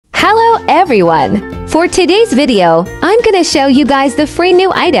everyone! For today's video, I'm gonna show you guys the free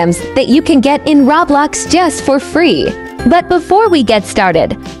new items that you can get in Roblox just for free. But before we get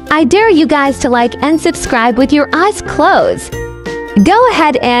started, I dare you guys to like and subscribe with your eyes closed. Go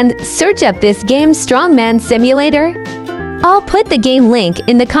ahead and search up this game Strongman Simulator. I'll put the game link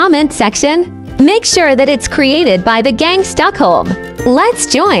in the comment section. Make sure that it's created by the gang Stockholm. Let's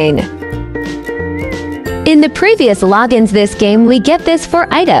join! In the previous logins this game we get this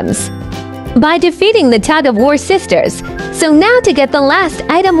 4 items by defeating the Tug of War sisters. So now to get the last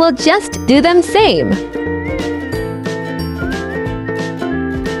item we'll just do them same.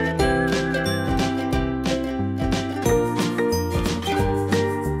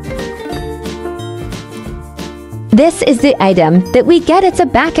 This is the item that we get. It's a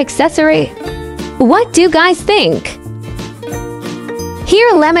back accessory. What do you guys think?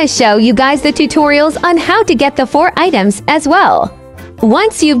 Here let me show you guys the tutorials on how to get the 4 items as well.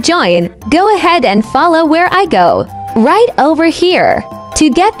 Once you've joined, go ahead and follow where I go, right over here. To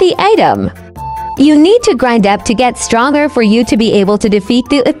get the item, you need to grind up to get stronger for you to be able to defeat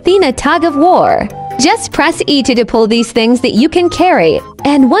the Athena Tug of War. Just press E to pull these things that you can carry,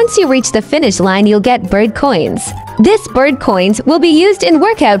 and once you reach the finish line you'll get bird coins. This bird coins will be used in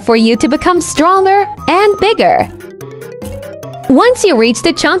workout for you to become stronger and bigger. Once you reach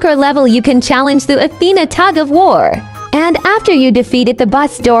the chunker level you can challenge the Athena Tug of War. And after you defeat it the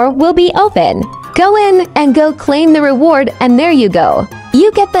bus door will be open. Go in and go claim the reward and there you go. You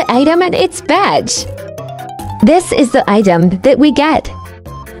get the item and its badge. This is the item that we get.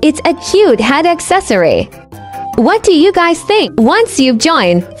 It's a cute head accessory. What do you guys think? Once you've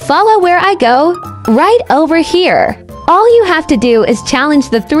joined, follow where I go, right over here. All you have to do is challenge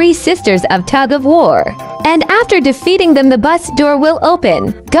the 3 sisters of Tug of War. And after defeating them the bus door will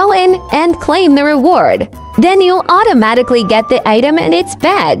open. Go in and claim the reward. Then you'll automatically get the item and its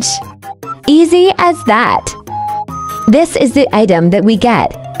badge. Easy as that. This is the item that we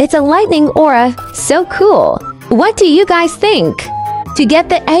get. It's a lightning aura, so cool. What do you guys think? To get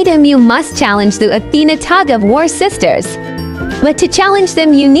the item you must challenge the Athena Tug of War sisters. But to challenge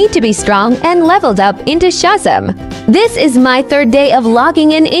them you need to be strong and leveled up into Shazam. This is my 3rd day of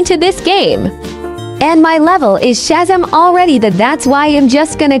logging in into this game. And my level is Shazam already, that's why I'm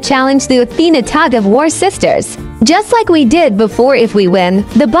just gonna challenge the Athena Tug of War sisters. Just like we did before, if we win,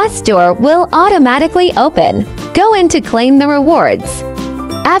 the bus door will automatically open. Go in to claim the rewards.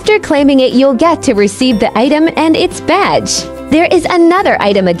 After claiming it you'll get to receive the item and its badge. There is another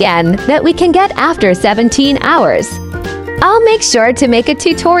item again that we can get after 17 hours. I'll make sure to make a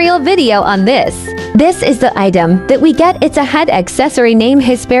tutorial video on this. This is the item that we get. It's a head accessory named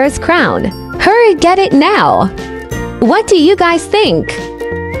Hespera's Crown. Hurry, get it now! What do you guys think?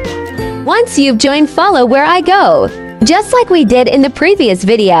 Once you've joined, follow where I go. Just like we did in the previous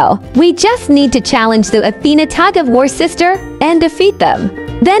video, we just need to challenge the Athena Tug of War sister and defeat them.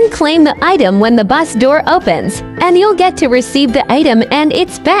 Then claim the item when the bus door opens, and you'll get to receive the item and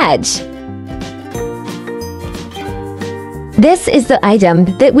its badge. This is the item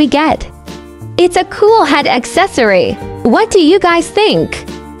that we get. It's a cool head accessory. What do you guys think?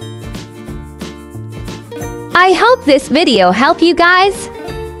 I hope this video helped you guys.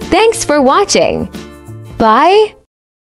 Thanks for watching. Bye!